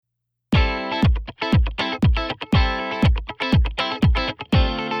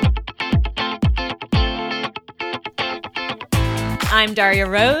I'm Daria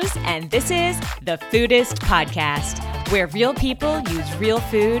Rose, and this is the Foodist Podcast, where real people use real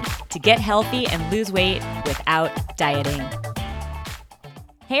food to get healthy and lose weight without dieting.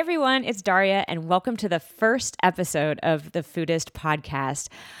 Hey everyone, it's Daria, and welcome to the first episode of the Foodist Podcast.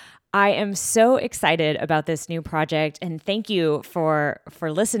 I am so excited about this new project, and thank you for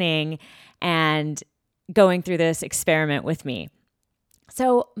listening and going through this experiment with me.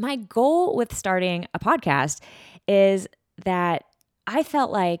 So my goal with starting a podcast is that I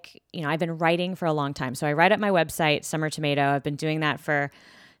felt like, I've been writing for a long time. So I write at my website, Summer Tomato. I've been doing that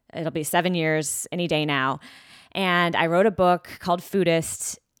it'll be 7 years any day now. And I wrote a book called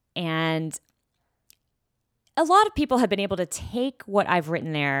Foodist, and a lot of people have been able to take what I've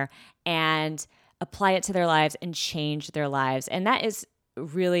written there and apply it to their lives and change their lives. And that is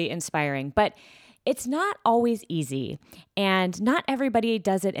really inspiring. But it's not always easy, and not everybody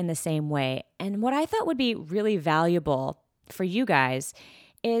does it in the same way. And what I thought would be really valuable for you guys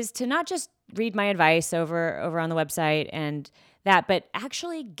is to not just read my advice over on the website and that, but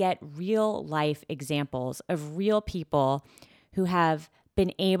actually get real life examples of real people who have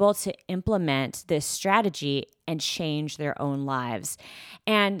been able to implement this strategy and change their own lives.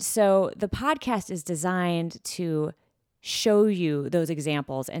 And so the podcast is designed to show you those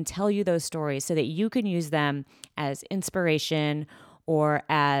examples and tell you those stories so that you can use them as inspiration or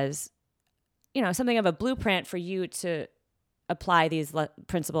as, something of a blueprint for you to apply these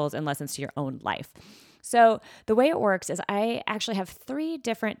principles and lessons to your own life. So the way it works is I actually have 3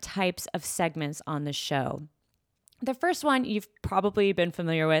 different types of segments on the show. The first one you've probably been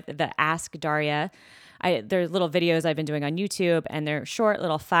familiar with, the Ask Daria. They're little videos I've been doing on YouTube, and they're short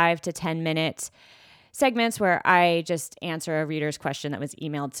little 5 to 10 minute segments where I just answer a reader's question that was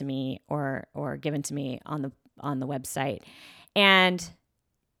emailed to me or given to me on the website. And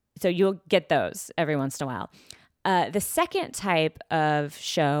so you'll get those every once in a while. The second type of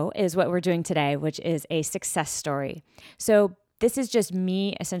show is what we're doing today, which is a success story. So this is just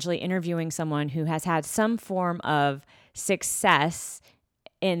me essentially interviewing someone who has had some form of success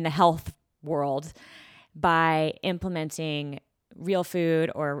in the health world by implementing real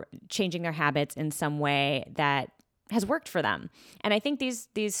food or changing their habits in some way that has worked for them. And I think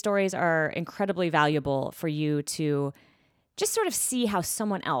these stories are incredibly valuable for you to just sort of see how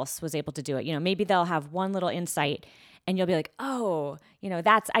someone else was able to do it. Maybe they'll have one little insight and you'll be like, oh,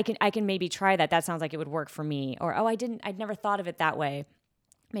 I can maybe try that. That sounds like it would work for me. Or, oh, I'd never thought of it that way.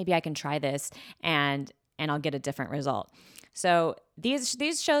 Maybe I can try this and I'll get a different result. So these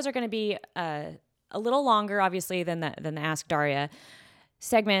shows are going to be a little longer, obviously, than the Ask Daria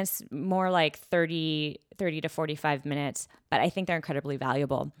segments, more like 30 to 45 minutes, but I think they're incredibly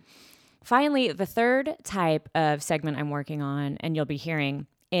valuable. Finally, the third type of segment I'm working on, and you'll be hearing,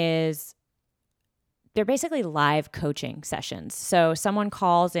 is they're basically live coaching sessions. So someone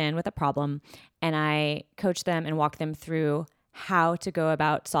calls in with a problem, and I coach them and walk them through how to go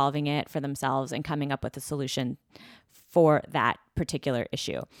about solving it for themselves and coming up with a solution for that particular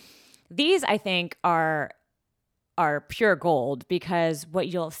issue. These, I think, are pure gold, because what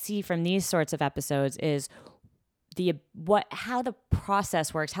you'll see from these sorts of episodes is how the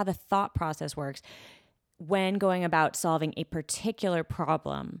process works, how the thought process works when going about solving a particular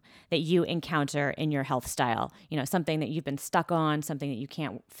problem that you encounter in your health style. Something that you've been stuck on, something that you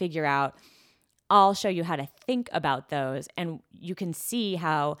can't figure out. I'll show you how to think about those, and you can see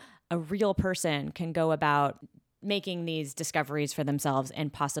how a real person can go about making these discoveries for themselves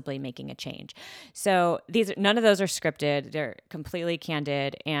and possibly making a change. So none of those are scripted. They're completely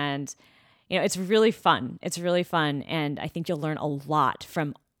candid, and it's really fun. It's really fun, and I think you'll learn a lot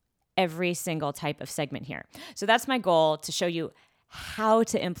from every single type of segment here. So that's my goal, to show you how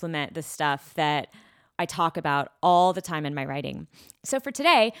to implement the stuff that I talk about all the time in my writing. So for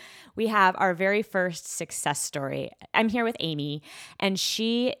today, we have our very first success story. I'm here with Amy, and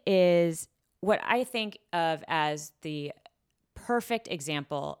she is what I think of as the perfect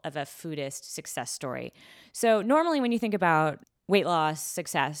example of a foodist success story. So normally when you think about weight loss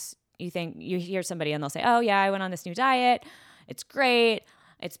success, you hear somebody and they'll say, oh yeah, I went on this new diet. It's great.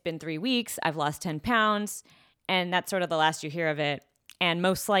 It's been 3 weeks. I've lost 10 pounds. And that's sort of the last you hear of it. And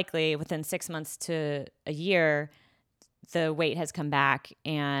most likely within 6 months to a year, the weight has come back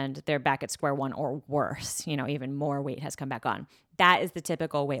and they're back at square one or worse. Even more weight has come back on. That is the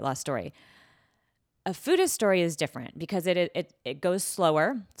typical weight loss story. A foodist story is different because it goes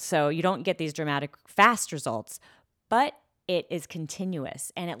slower, so you don't get these dramatic fast results, but it is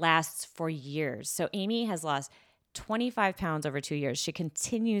continuous and it lasts for years. So Amy has lost 25 pounds over 2 years. She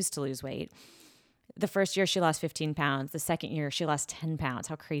continues to lose weight. The first year she lost 15 pounds. The second year she lost 10 pounds.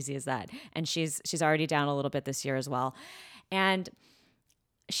 How crazy is that? And she's already down a little bit this year as well. And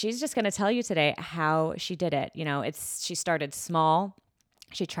she's just going to tell you today how she did it. She started small.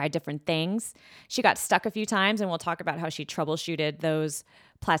 She tried different things. She got stuck a few times, and we'll talk about how she troubleshooted those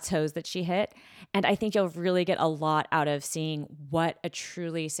plateaus that she hit. And I think you'll really get a lot out of seeing what a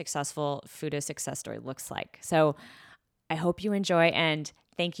truly successful foodist success story looks like. So I hope you enjoy, and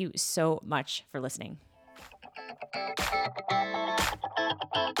thank you so much for listening.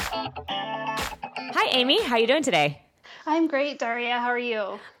 Hi, Amy. How are you doing today? I'm great, Daria. How are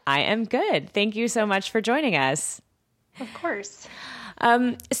you? I am good. Thank you so much for joining us. Of course.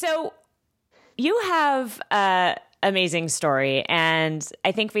 So you have an amazing story, and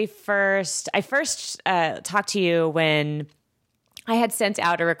I think I first talked to you when I had sent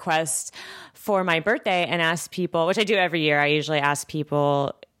out a request for my birthday and asked people, which I do every year. I usually ask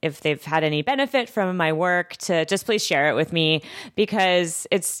people if they've had any benefit from my work to just please share it with me, because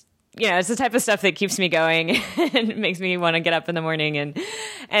it's the type of stuff that keeps me going and makes me want to get up in the morning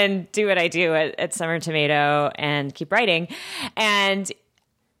and do what I do at Summer Tomato and keep writing. And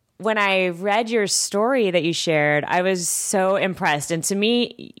when I read your story that you shared, I was so impressed. And to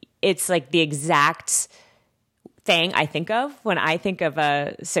me, it's like the exact thing I think of when I think of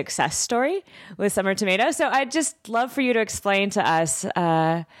a success story with Summer Tomato. So I'd just love for you to explain to us,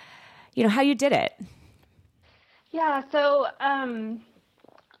 how you did it. Yeah. So,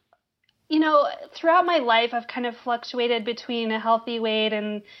 throughout my life, I've kind of fluctuated between a healthy weight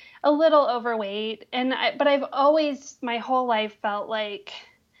and a little overweight. But I've always, my whole life, felt like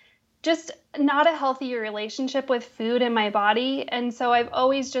just not a healthy relationship with food and my body. And so I've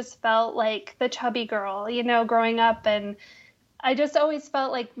always just felt like the chubby girl, growing up. And I just always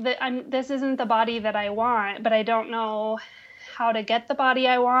felt like this isn't the body that I want, but I don't know how to get the body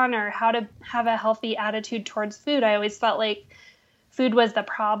I want or how to have a healthy attitude towards food. I always felt like food was the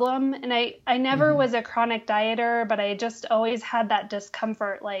problem. And I never was a chronic dieter, but I just always had that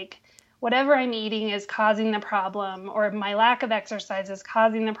discomfort, like whatever I'm eating is causing the problem, or my lack of exercise is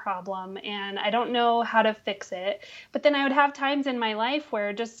causing the problem, and I don't know how to fix it. But then I would have times in my life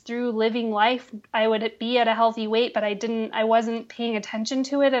where just through living life, I would be at a healthy weight, but I wasn't paying attention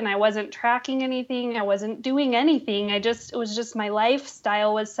to it, and I wasn't tracking anything. I wasn't doing anything. It was just my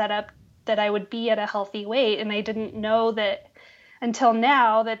lifestyle was set up that I would be at a healthy weight, and I didn't know that until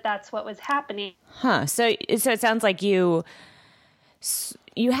now that that's what was happening. Huh. So it sounds like you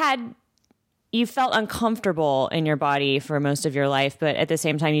felt uncomfortable in your body for most of your life, but at the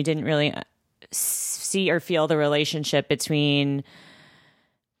same time, you didn't really see or feel the relationship between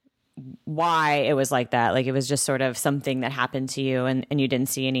why it was like that. Like it was just sort of something that happened to you, and you didn't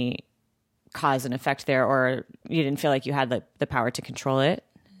see any cause and effect there, or you didn't feel like you had the power to control it.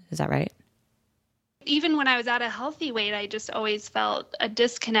 Is that right? Even when I was at a healthy weight, I just always felt a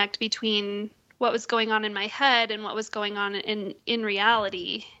disconnect between what was going on in my head and what was going on in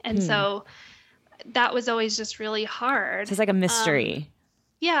reality. And so that was always just really hard. So it's like a mystery.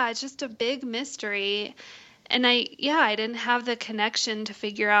 Yeah, it's just a big mystery. And I didn't have the connection to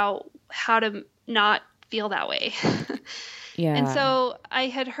figure out how to not feel that way. Yeah. And so I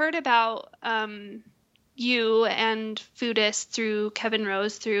had heard about you and foodist through Kevin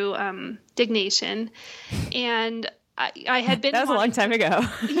Rose through Dignation, and I had been. That was a long time ago.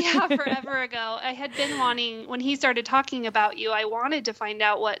 Yeah, forever ago. I had been wanting, when he started talking about you, I wanted to find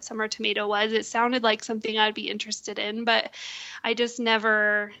out what Summer Tomato was. It sounded like something I'd be interested in, but I just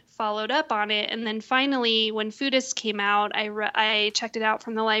never followed up on it. And then finally, when Foodist came out, I checked it out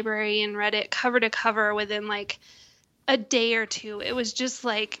from the library and read it cover to cover within like a day or two. It was just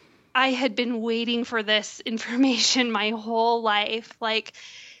like I had been waiting for this information my whole life. Like,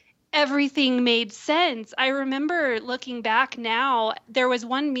 everything made sense. I remember looking back now, there was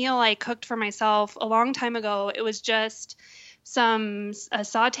one meal I cooked for myself a long time ago. It was just a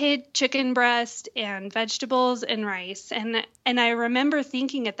sauteed chicken breast and vegetables and rice. And I remember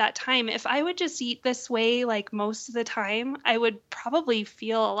thinking at that time, if I would just eat this way like most of the time, I would probably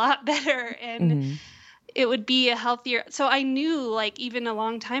feel a lot better and it would be a healthier. So I knew, like, even a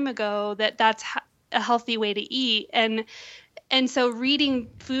long time ago that that's a healthy way to eat. And so reading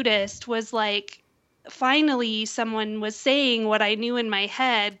Foodist was like, finally someone was saying what I knew in my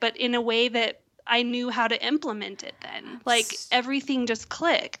head, but in a way that I knew how to implement it then. Like, everything just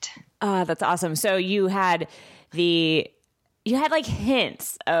clicked. That's awesome. So you had like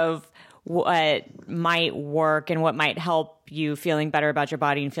hints of what might work and what might help you feeling better about your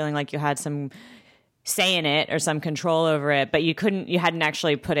body and feeling like you had some say in it or some control over it, but you hadn't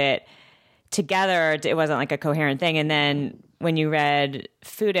actually put it together. It wasn't like a coherent thing. And then when you read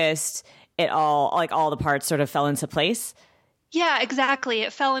Foodist, all the parts sort of fell into place. Yeah, exactly.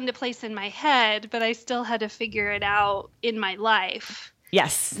 It fell into place in my head, but I still had to figure it out in my life.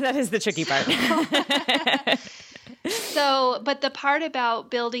 Yes, that is the tricky part. But the part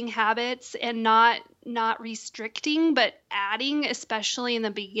about building habits and not restricting, but adding, especially in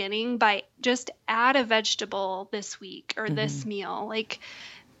the beginning, by just add a vegetable this week or this meal. Like,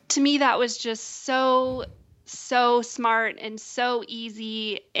 to me, that was just so smart and so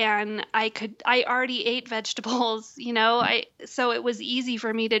easy. And I already ate vegetables, so it was easy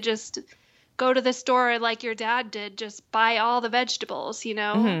for me to just go to the store like your dad did, just buy all the vegetables,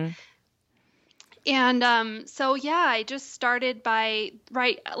 And so yeah, I just started by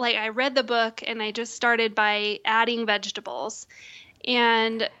I read the book and I just started by adding vegetables.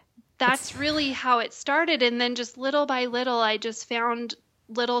 And that's really how it started. And then just little by little, I just found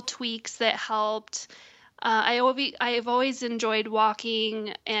little tweaks that helped. I've always enjoyed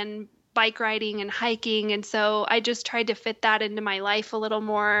walking and bike riding and hiking. And so I just tried to fit that into my life a little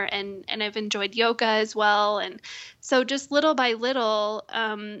more. And I've enjoyed yoga as well. And so just little by little,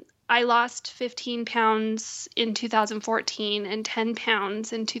 I lost 15 pounds in 2014 and 10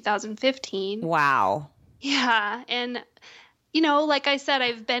 pounds in 2015. Wow. Yeah. And, like I said,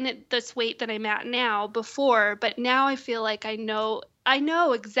 I've been at this weight that I'm at now before, but now I feel like I know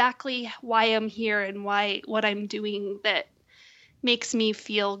exactly why I'm here and what I'm doing that makes me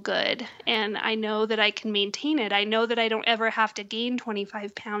feel good. And I know that I can maintain it. I know that I don't ever have to gain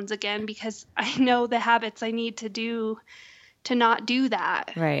 25 pounds again because I know the habits I need to do to not do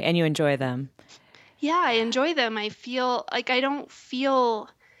that. Right. And you enjoy them. Yeah, I enjoy them. I feel like I don't feel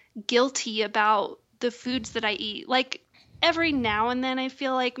guilty about the foods that I eat. Like every now and then I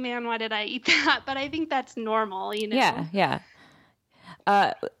feel like, man, why did I eat that? But I think that's normal, Yeah, yeah.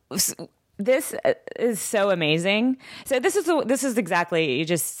 This is so amazing. So this is exactly, you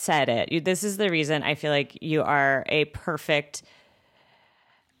just said it. This is the reason I feel like you are a perfect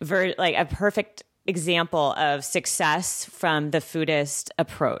example of success from the foodist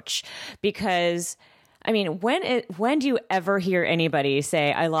approach. Because I mean, when do you ever hear anybody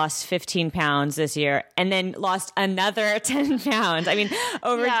say, I lost 15 pounds this year and then lost another 10 pounds? I mean,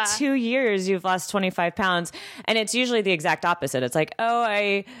 over 2 years, you've lost 25 pounds. And it's usually the exact opposite. It's like, oh,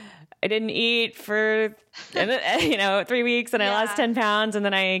 I didn't eat for, 3 weeks and I lost 10 pounds and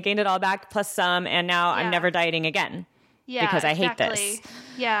then I gained it all back plus some. And now I'm never dieting again because I hate this.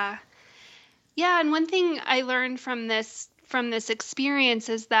 Yeah. Yeah, and one thing I learned from this experience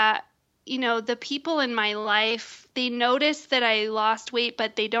is that, the people in my life, they notice that I lost weight,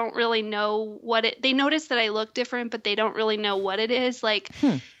 but they don't really know they notice that I look different, but they don't really know what it is. Like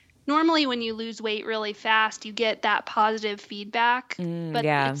normally when you lose weight really fast, you get that positive feedback, but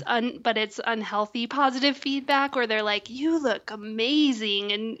it's unhealthy positive feedback where they're like, you look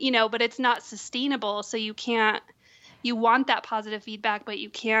amazing. And, but it's not sustainable. So you want that positive feedback, but you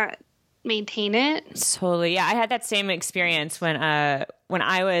can't maintain it. Totally. Yeah. I had that same experience when I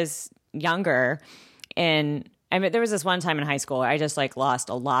was younger, and there was this one time in high school where I just lost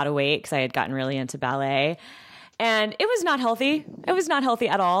a lot of weight because I had gotten really into ballet, and it was not healthy. It was not healthy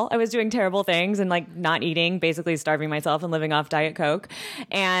at all. I was doing terrible things and not eating, basically starving myself and living off Diet Coke.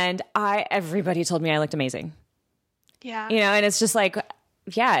 And everybody told me I looked amazing. Yeah. And it's just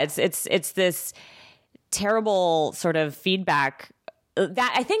it's this terrible sort of feedback.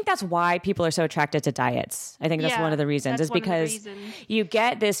 That I think that's why people are so attracted to diets. I think that's one of the reasons, is because you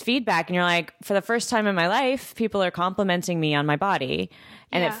get this feedback and you're like, for the first time in my life, people are complimenting me on my body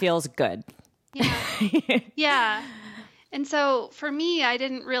and it feels good. Yeah. Yeah. And so for me, I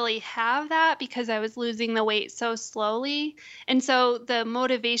didn't really have that because I was losing the weight so slowly. And so the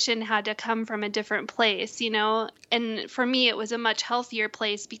motivation had to come from a different place, and for me, it was a much healthier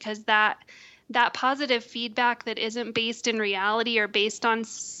place because that positive feedback that isn't based in reality or based on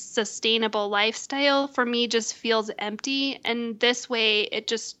sustainable lifestyle for me just feels empty. And this way it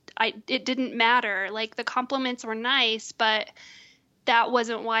didn't matter. Like the compliments were nice, but that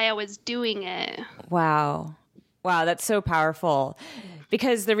wasn't why I was doing it. Wow. That's so powerful,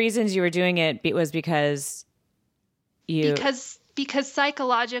 because the reasons you were doing it was because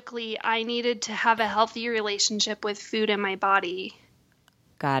psychologically I needed to have a healthy relationship with food and my body.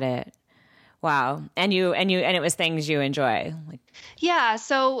 Got it. Wow. And it was things you enjoy. Yeah.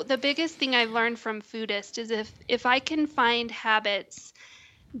 So the biggest thing I've learned from Foodist is if I can find habits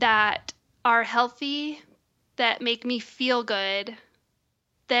that are healthy, that make me feel good,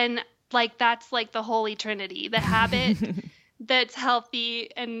 then that's the Holy Trinity, the habit that's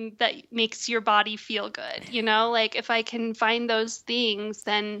healthy and that makes your body feel good. If I can find those things,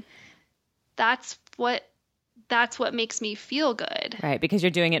 then that's what makes me feel good. Right. Because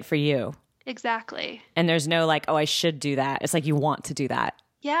you're doing it for you. Exactly. And there's no oh, I should do that. It's you want to do that.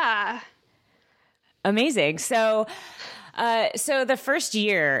 Yeah. Amazing. So So the first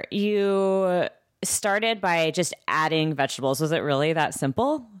year you started by just adding vegetables. Was it really that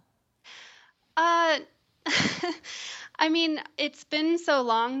simple? Uh, I mean, it's been so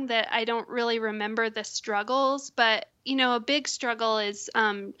long that I don't really remember the struggles, but a big struggle is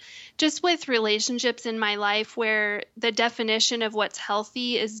just with relationships in my life where the definition of what's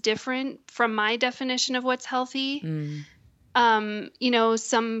healthy is different from my definition of what's healthy.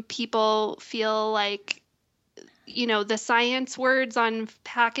 Some people feel like the science words on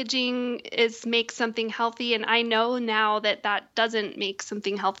packaging make something healthy. And I know now that that doesn't make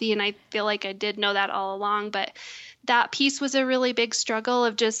something healthy. And I feel like I did know that all along. But that piece was a really big struggle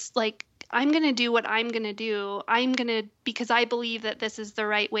of just like, I'm going to do what I'm going to do. Because I believe that this is the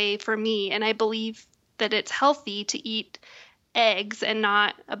right way for me. And I believe that it's healthy to eat eggs and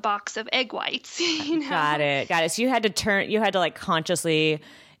not a box of egg whites. Got it. So you had to like consciously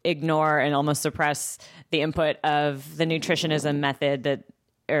ignore and almost suppress the input of the nutritionism method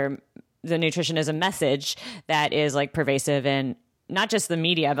or the nutritionism message that is like pervasive in not just the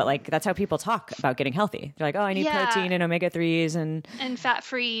media, but like that's how people talk about getting healthy. They're like, oh, I need protein and omega-3s and fat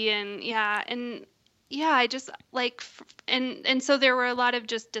free I just like, and so there were a lot of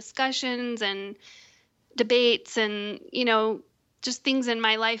just discussions and debates and, just things in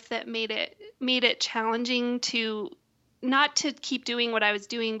my life that made it challenging to not to keep doing what I was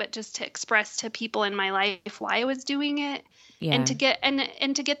doing, but just to express to people in my life why I was doing it. Yeah. And to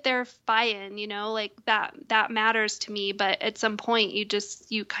get their buy-in, like that matters to me. But at some point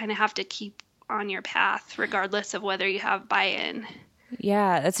you kind of have to keep on your path regardless of whether you have buy-in.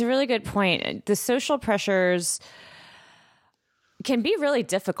 Yeah, that's a really good point. The social pressures can be really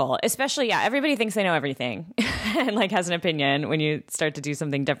difficult, especially, everybody thinks they know everything and like has an opinion when you start to do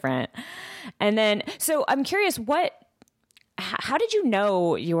something different. And then, so I'm curious, how did you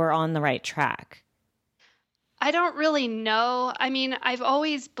know you were on the right track? I don't really know. I mean, I've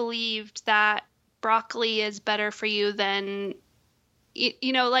always believed that broccoli is better for you than,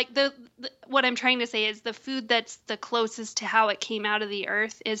 like what I'm trying to say is the food that's the closest to how it came out of the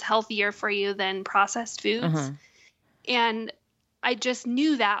earth is healthier for you than processed foods. Uh-huh. And I just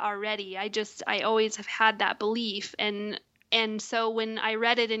knew that already. I always have had that belief. And so when I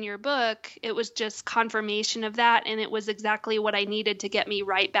read it in your book, it was just confirmation of that. And it was exactly what I needed to get me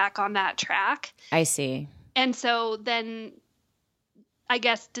right back on that track. I see. And so then I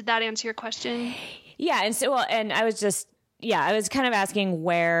guess, did that answer your question? Yeah. And so, and I was kind of asking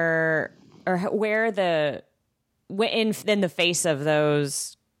in the face of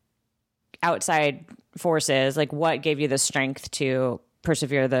those outside forces, like what gave you the strength to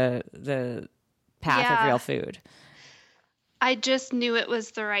persevere the path of real food? I just knew it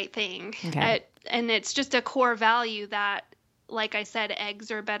was the right thing. Okay. And it's just a core value that, like I said, eggs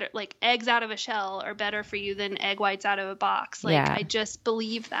are better, like eggs out of a shell are better for you than egg whites out of a box. Like, I just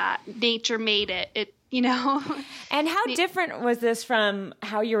believe that nature made it, And how different was this from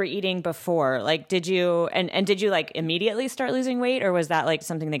how you were eating before? Like, did you like immediately start losing weight, or was that like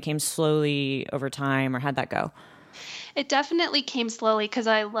something that came slowly over time, or how'd that go? It definitely came slowly because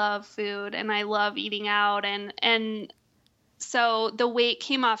I love food and I love eating out and so the weight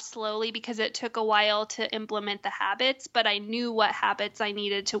came off slowly because it took a while to implement the habits, but I knew what habits I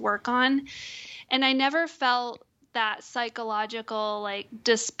needed to work on. And I never felt that psychological like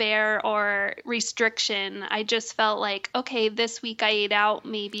despair or restriction. I just felt like, okay, this week I ate out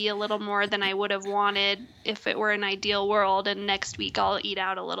maybe a little more than I would have wanted if it were an ideal world. And next week I'll eat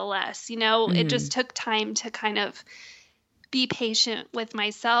out a little less. It just took time to kind of be patient with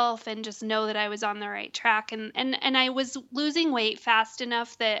myself and just know that I was on the right track. And I was losing weight fast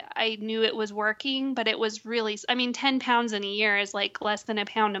enough that I knew it was working, but it was really, 10 pounds in a year is like less than a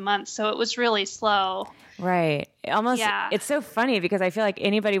pound a month. So it was really slow. Right. It's so funny because I feel like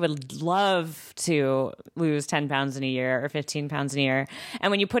anybody would love to lose 10 pounds in a year or 15 pounds in a year.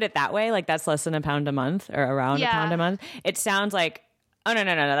 And when you put it that way, like that's less than a pound a month or around a pound a month, it sounds like, oh, no,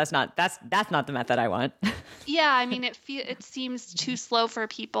 that's not the method I want. Yeah, it seems too slow for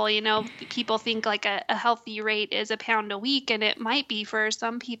people. People think like a healthy rate is a pound a week, and it might be for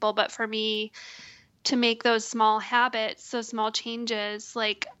some people, but for me, to make those small habits, those small changes,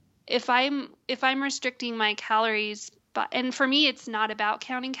 like if I'm restricting my calories, and for me, it's not about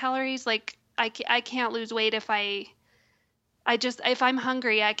counting calories. Like I can't lose weight if I'm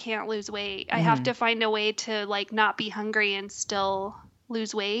hungry, I can't lose weight. I have to find a way to like not be hungry and still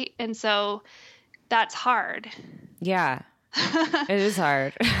lose weight. And so that's hard. Yeah. It is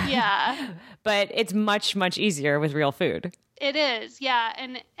hard. Yeah. But it's much, much easier with real food. It is. Yeah.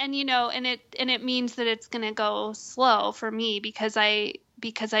 And it means that it's going to go slow for me because I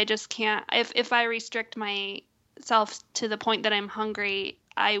just can't, if I restrict my myself to the point that I'm hungry,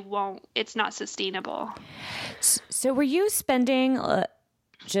 it's not sustainable. So were you spending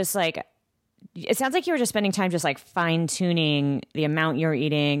just like, it sounds like you were just spending time just like fine tuning the amount you're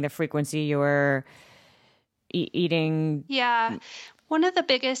eating, the frequency you're eating. Yeah. One of the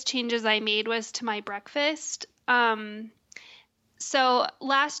biggest changes I made was to my breakfast. So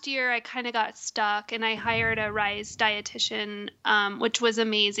last year I kind of got stuck and I hired a Rise dietitian, which was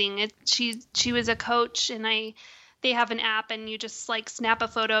amazing. She was a coach, and they have an app, and you just like snap a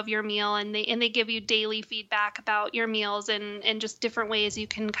photo of your meal, and they give you daily feedback about your meals and just different ways you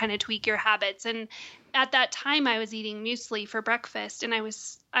can kind of tweak your habits. And at that time I was eating muesli for breakfast, and I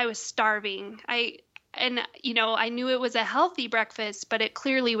was starving. I knew it was a healthy breakfast, but it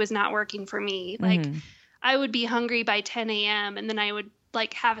clearly was not working for me. Like I would be hungry by 10 a.m. and then I would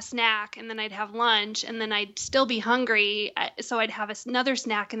like have a snack, and then I'd have lunch, and then I'd still be hungry. So I'd have another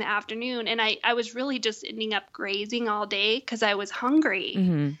snack in the afternoon. And I was really just ending up grazing all day because I was hungry.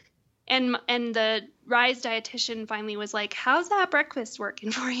 Mm-hmm. And the Rise dietitian finally was like, how's that breakfast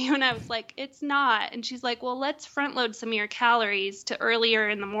working for you? And I was like, it's not. And she's like, well, let's front load some of your calories to earlier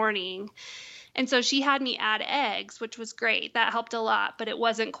in the morning. And so she had me add eggs, which was great. That helped a lot, but it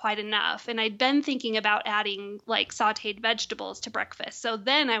wasn't quite enough. And I'd been thinking about adding like sauteed vegetables to breakfast. So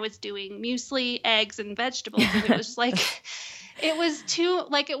then I was doing muesli, eggs, and vegetables. And it was like, it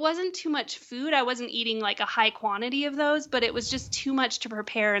wasn't too much food. I wasn't eating like a high quantity of those, but it was just too much to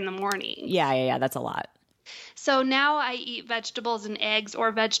prepare in the morning. Yeah. That's a lot. So now I eat vegetables and eggs,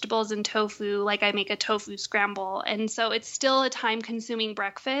 or vegetables and tofu, like I make a tofu scramble. And so it's still a time-consuming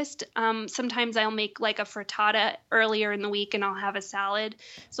breakfast. Sometimes I'll make like a frittata earlier in the week, and I'll have a salad.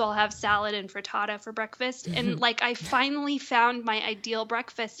 So I'll have salad and frittata for breakfast. And like I finally found my ideal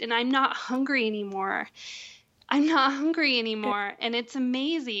breakfast, and I'm not hungry anymore. And it's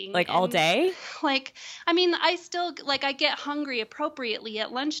amazing. Like all day? Like, I mean, I still, like, I get hungry appropriately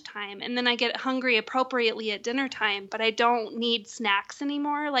at lunchtime, and then I get hungry appropriately at dinner time, but I don't need snacks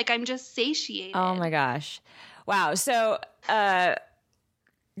anymore. Like, I'm just satiated. Oh my gosh. Wow. So,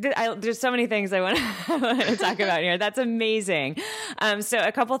 there's so many things I want to talk about here. That's amazing. So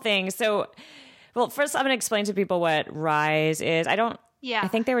a couple things. So, well, first I'm going to explain to people what Rise is. I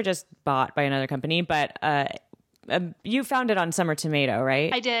think they were just bought by another company, but, you found it on Summer Tomato,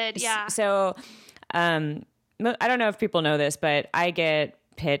 right? I did, yeah. So, I don't know if people know this, but I get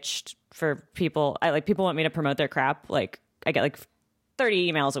pitched for people. People want me to promote their crap. Like, I get like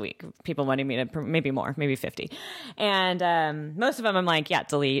 30 emails a week. People wanting me to, maybe more, maybe 50, and most of them I'm like, yeah,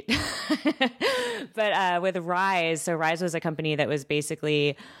 delete. But with Rise, so Rise was a company that was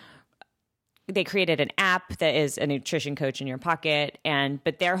basically, they created an app that is a nutrition coach in your pocket.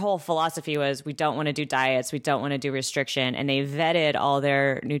 But their whole philosophy was, we don't want to do diets. We don't want to do restriction. And they vetted all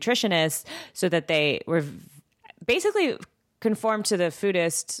their nutritionists so that they were basically conformed to the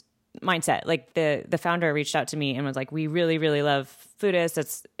foodist mindset. Like the founder reached out to me and was like, we really, really love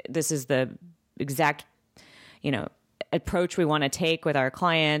foodist. This is the exact, approach we want to take with our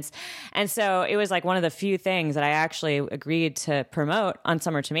clients. And so it was like one of the few things that I actually agreed to promote on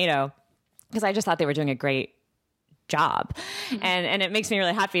Summer Tomato, because I just thought they were doing a great job. Mm-hmm. And it makes me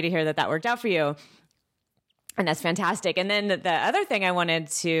really happy to hear that worked out for you. And that's fantastic. And then the other thing I wanted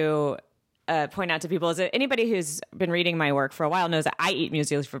to point out to people is that anybody who's been reading my work for a while knows that I eat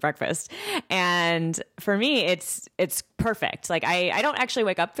muesli for breakfast. And for me, it's perfect. Like I don't actually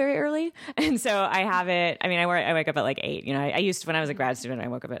wake up very early. And so I have it. I mean, I wake up at like 8. I used to, when I was a grad student, I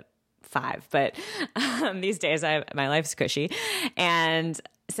woke up at 5, but these days my life's cushy. And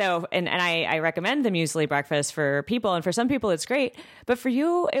so, and I recommend the muesli breakfast for people, and for some people it's great, but for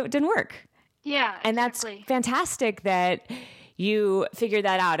you, it didn't work. Yeah. And exactly. That's fantastic that you figured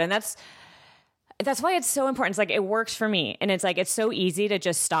that out. And that's why it's so important. It's like, it works for me. And it's like, it's so easy to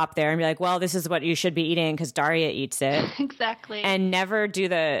just stop there and be like, well, this is what you should be eating because Daria eats it. Exactly. And never do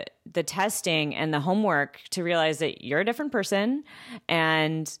the testing and the homework to realize that you're a different person,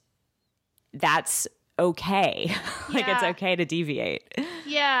 and that's okay. Like, it's okay to deviate.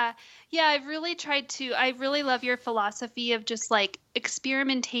 Yeah. Yeah. I really love your philosophy of just like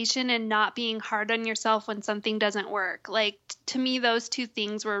experimentation and not being hard on yourself when something doesn't work. Like, to me, those two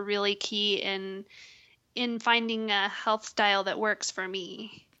things were really key in finding a health style that works for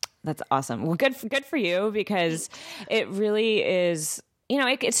me. That's awesome. Well, good for you, because it really is,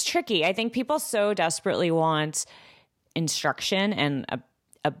 it's tricky. I think people so desperately want instruction and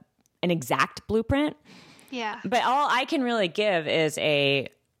an exact blueprint. Yeah. But all I can really give is a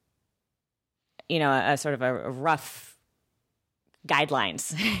sort of a rough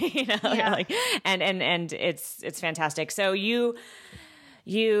guidelines, like, and it's fantastic. So you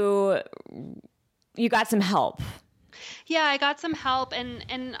you got some help. Yeah, I got some help,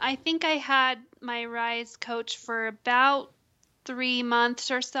 and I think I had my Rise coach for about 3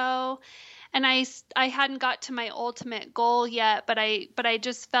 months or so, and I hadn't got to my ultimate goal yet, but I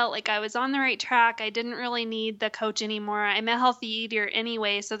just felt like I was on the right track. I didn't really need the coach anymore. I'm a healthy eater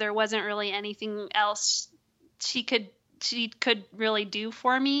anyway, so there wasn't really anything else she could really do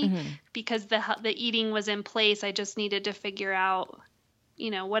for me, because the eating was in place. I just needed to figure out,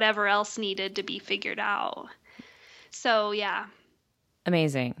 whatever else needed to be figured out. So, yeah.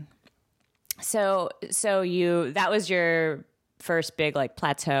 Amazing. So that was your first big like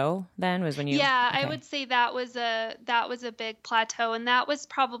plateau then, was when you? Yeah, okay. I would say that was a big plateau, and that was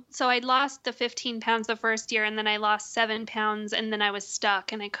probably, so I lost the 15 pounds the first year, and then I lost 7 pounds, and then I was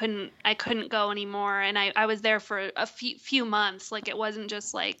stuck and I couldn't go anymore, and I was there for a few months. Like, it wasn't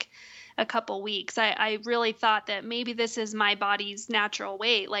just like a couple weeks. I really thought that maybe this is my body's natural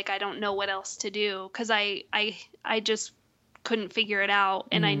weight. Like, I don't know what else to do, because I just couldn't figure it out,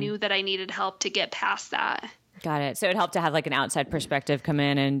 and I knew that I needed help to get past that. Got it. So it helped to have like an outside perspective come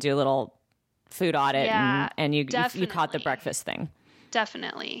in and do a little food audit, and you caught the breakfast thing.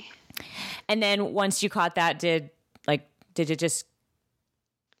 Definitely. And then once you caught that, did it just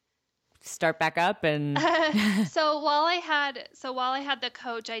start back up? And so while I had the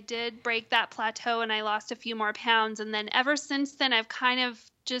coach, I did break that plateau and I lost a few more pounds. And then ever since then, I've kind of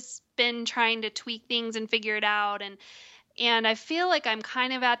just been trying to tweak things and figure it out. And I feel like I'm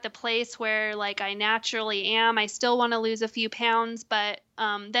kind of at the place where, like, I naturally am. I still want to lose a few pounds, but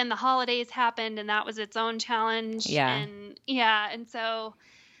then the holidays happened, and that was its own challenge. Yeah. And so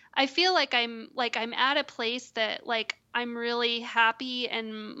I feel like I'm at a place that, like, I'm really happy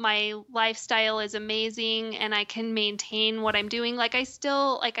and my lifestyle is amazing and I can maintain what I'm doing. Like, I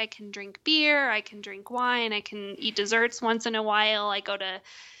still, like, I can drink beer, I can drink wine, I can eat desserts once in a while. I go to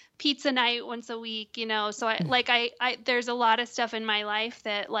pizza night once a week, so I there's a lot of stuff in my life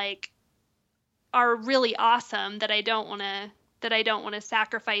that, like, are really awesome that I don't want to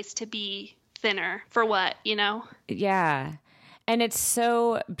sacrifice to be thinner for what. Yeah. And it's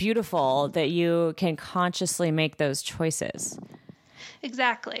so beautiful that you can consciously make those choices.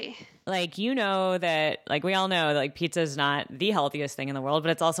 Exactly. Like, that, like, we all know that, like, pizza is not the healthiest thing in the world, but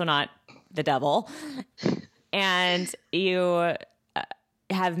it's also not the devil. And you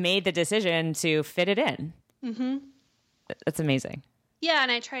have made the decision to fit it in. Mm-hmm. That's amazing. Yeah,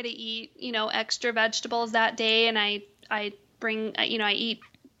 and I try to eat, extra vegetables that day, and I bring, I eat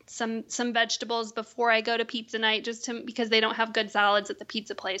some vegetables before I go to pizza night, because they don't have good salads at the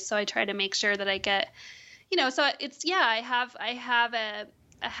pizza place. So I try to make sure that I get, so it's, I have a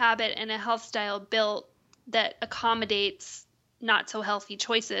habit and a health style built that accommodates not so healthy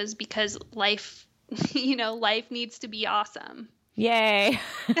choices, because life, life needs to be awesome. Yay.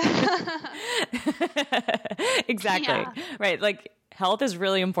 Exactly. Yeah. Right. Like, health is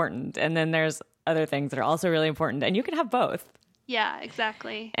really important. And then there's other things that are also really important, and you can have both. Yeah,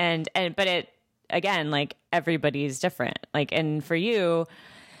 exactly. But it, again, like, everybody's different. Like, and for you,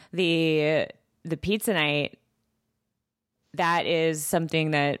 the pizza night, that is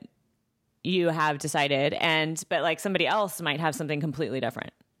something that you have decided, but like somebody else might have something completely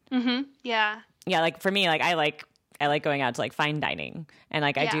different. Mm-hmm. Yeah. Yeah. Like, for me, like, I like going out to, like, fine dining, and,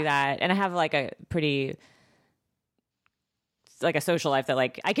 like, I do that, and I have, like, a pretty, like, a social life that,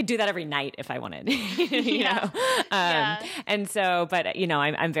 like, I could do that every night if I wanted, know? And so, but,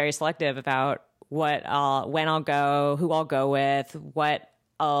 I'm very selective about when I'll go, who I'll go with, what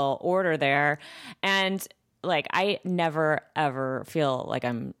I'll order there. And, like, I never, ever feel like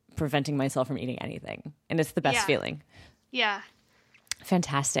I'm preventing myself from eating anything. And it's the best feeling. Yeah.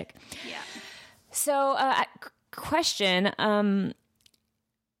 Fantastic. Yeah. So, question,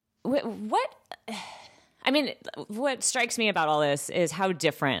 what strikes me about all this is how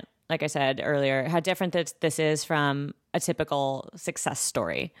different, like I said earlier, how different this is from a typical success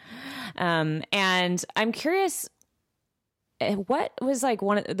story. And I'm curious, what was, like,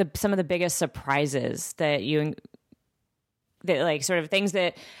 one of some of the biggest surprises that like, sort of things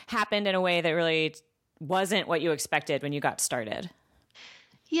that happened in a way that really wasn't what you expected when you got started?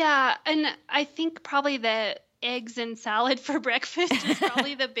 Yeah. And I think probably the eggs and salad for breakfast is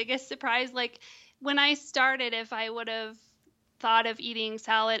probably the biggest surprise. Like, when I started, if I would have thought of eating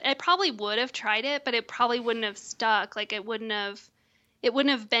salad, I probably would have tried it, but it probably wouldn't have stuck. Like, it wouldn't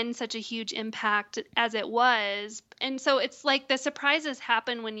have been such a huge impact as it was. And so it's like the surprises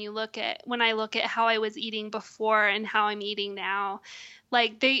happen when I look at how I was eating before and how I'm eating now.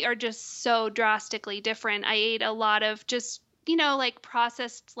 Like, they are just so drastically different. I ate a lot of just, like,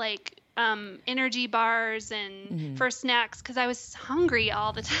 processed, like, energy bars and for snacks because I was hungry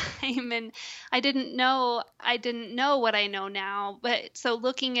all the time, and I didn't know what I know now. But so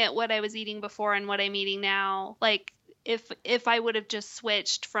looking at what I was eating before and what I'm eating now, like if I would have just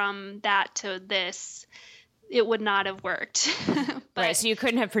switched from that to this, it would not have worked. But, right. So you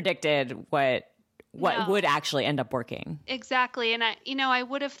couldn't have predicted what No. would actually end up working. Exactly. And I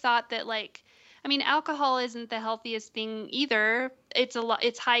would have thought that alcohol isn't the healthiest thing either.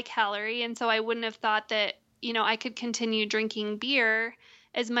 It's high calorie. And so I wouldn't have thought that, I could continue drinking beer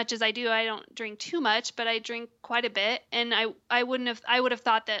as much as I do. I don't drink too much, but I drink quite a bit. And I would have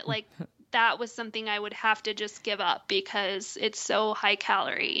thought that that was something I would have to just give up because it's so high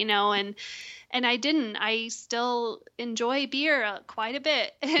calorie, and I didn't. I still enjoy beer quite a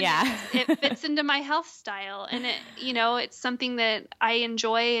bit. And Yeah. it fits into my health style, and it's something that I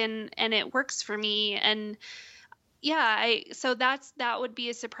enjoy and it works for me. And yeah, so that would be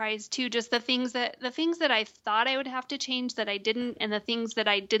a surprise too. Just the things that I thought I would have to change that I didn't, and the things that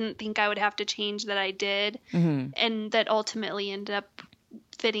I didn't think I would have to change that I did, and that ultimately ended up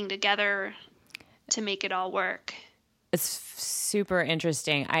fitting together to make it all work. It's super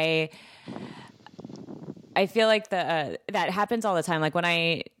interesting. I feel like that happens all the time. Like when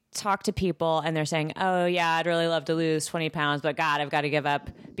I talk to people and they're saying, "Oh yeah, I'd really love to lose 20 pounds, but God, I've got to give up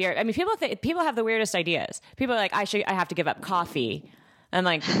beer." I mean, people have the weirdest ideas. People are like, "I have to give up coffee." I'm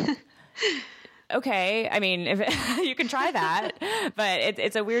like, okay. I mean, if you can try that, but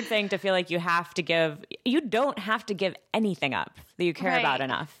it's a weird thing to feel like you don't have to give anything up that you care about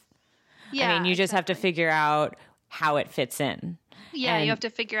enough. Yeah, I mean, you just have to figure out how it fits in. Yeah, you have to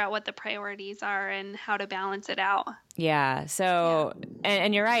figure out what the priorities are and how to balance it out. Yeah. So,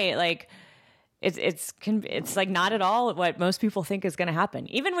 and you're right. Like, it's like not at all what most people think is going to happen.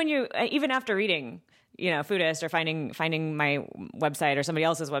 Even after reading, Foodist or finding my website or somebody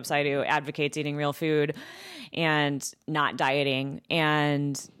else's website who advocates eating real food and not dieting,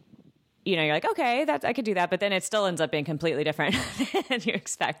 and you're like, okay, I could do that, but then it still ends up being completely different than you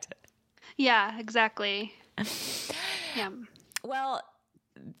expect. Yeah, exactly. Yeah. Well,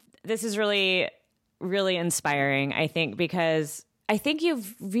 this is really, really inspiring, I think, because I think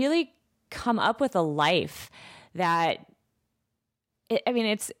you've really come up with a life that,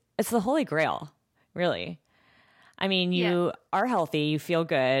 it's the holy grail, really. I mean, you are healthy, you feel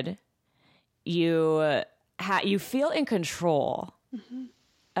good, you feel in control,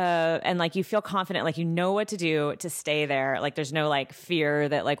 and you feel confident, like you know what to do to stay there. Like there's no fear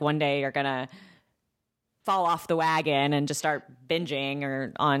that one day you're gonna fall off the wagon and just start binging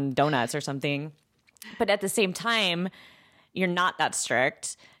or on donuts or something. But at the same time, you're not that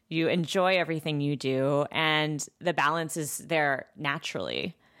strict. You enjoy everything you do, and the balance is there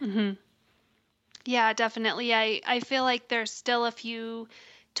naturally. Mm-hmm. Yeah, definitely. I feel like there's still a few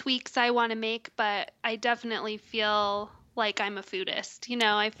tweaks I want to make, but I definitely feel like I'm a foodist.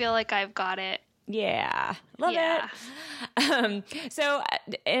 I feel like I've got it. Yeah. Love it. So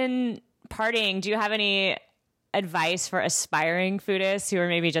in parting, do you have any advice for aspiring foodists who are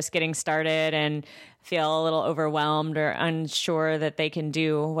maybe just getting started and feel a little overwhelmed or unsure that they can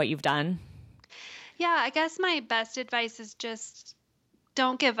do what you've done? Yeah, I guess my best advice is just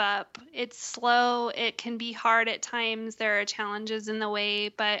don't give up. It's slow. It can be hard at times. There are challenges in the way,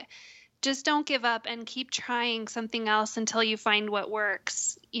 but just don't give up and keep trying something else until you find what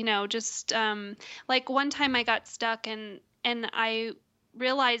works. Just one time I got stuck and I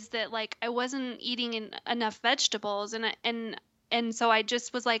realized that I wasn't eating enough vegetables, and so I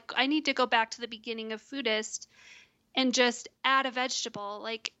just was like, I need to go back to the beginning of Foodist and just add a vegetable.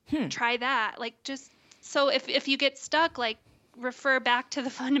 Try that. Just so if you get stuck, refer back to the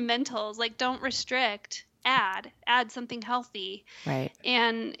fundamentals. Don't restrict. Add something healthy. Right.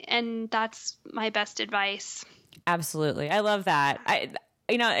 And that's my best advice. Absolutely. I love that.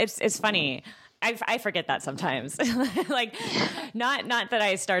 It's funny. I forget that sometimes. Not that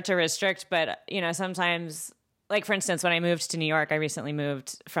I start to restrict, but sometimes, for instance, when I moved to New York, I recently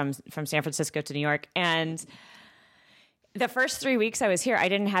moved from San Francisco to New York, and the first 3 weeks I was here, I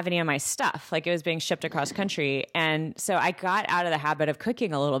didn't have any of my stuff. It was being shipped across country, and so I got out of the habit of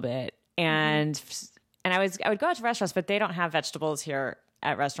cooking a little bit, and I would go out to restaurants, but they don't have vegetables here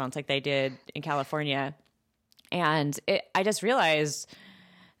at restaurants like they did in California, and I just realized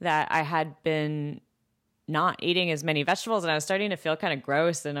that I had been not eating as many vegetables, and I was starting to feel kind of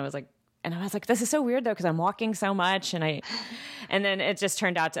gross. And I was like, this is so weird though, because I'm walking so much. And then it just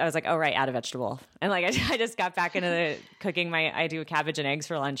turned out I was like, oh right, add a vegetable. And I just got back into the cooking. I do cabbage and eggs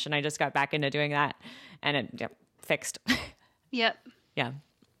for lunch, and I just got back into doing that, and it fixed. Yep. Yeah.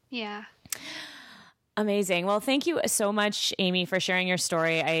 Yeah. Amazing. Well, thank you so much, Amy, for sharing your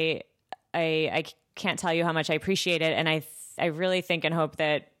story. I can't tell you how much I appreciate it. And I really think and hope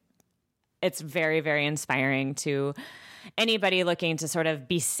that it's very, very inspiring to anybody looking to sort of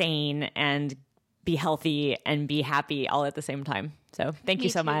be sane and be healthy and be happy all at the same time. So thank you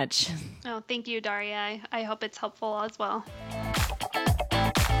so much. Oh, thank you, Daria. I hope it's helpful as well.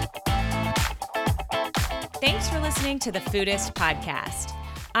 Thanks for listening to the Foodist podcast.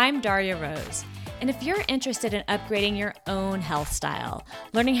 I'm Daria Rose. And if you're interested in upgrading your own health style,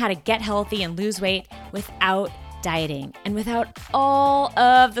 learning how to get healthy and lose weight without dieting and without all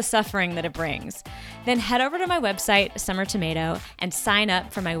of the suffering that it brings, then head over to my website, Summer Tomato, and sign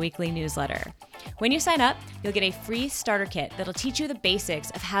up for my weekly newsletter. When you sign up, you'll get a free starter kit that'll teach you the basics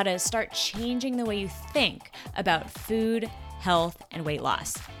of how to start changing the way you think about food, health, and weight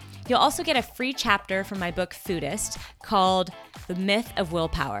loss. You'll also get a free chapter from my book, Foodist, called The Myth of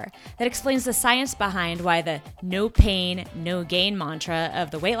Willpower, that explains the science behind why the no pain, no gain mantra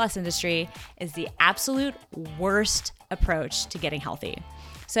of the weight loss industry is the absolute worst approach to getting healthy.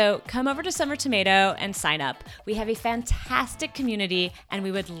 So come over to Summer Tomato and sign up. We have a fantastic community, and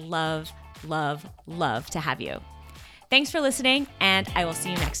we would love, love, love to have you. Thanks for listening, and I will see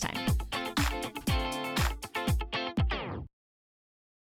you next time.